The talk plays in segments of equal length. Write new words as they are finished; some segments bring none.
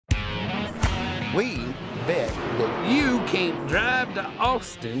We bet that you can't drive to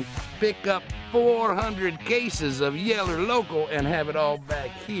Austin, pick up 400 cases of Yeller Local, and have it all back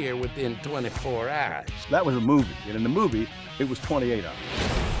here within 24 hours. That was a movie, and in the movie, it was 28 hours.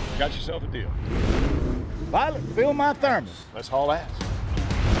 Got yourself a deal. Violet, fill my thermos. Let's haul ass.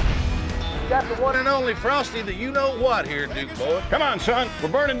 Got the one and only Frosty, the you-know-what here, Duke boy. Come on, son. We're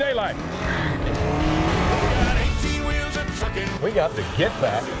burning daylight. We got to get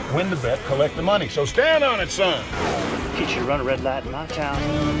back, win the bet, collect the money. So stand on it, son. Teach you to run a red light in my town.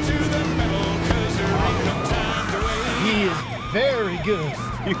 He is very good.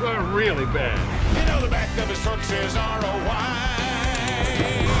 You are really bad. You know the back of his truck says ROY.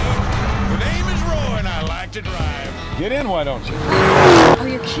 The name is Roy and I like to drive. Get in, why don't you? Oh,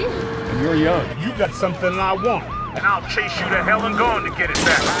 you're cute. And you're young. You got something I want, and I'll chase you to hell and gone to get it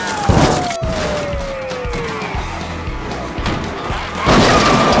back.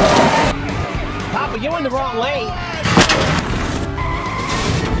 Papa, you're in the wrong lane.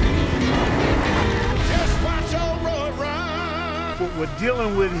 Just watch old Roy run. What we're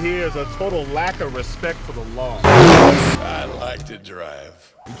dealing with here is a total lack of respect for the law. I like to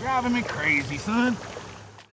drive. You're driving me crazy, son.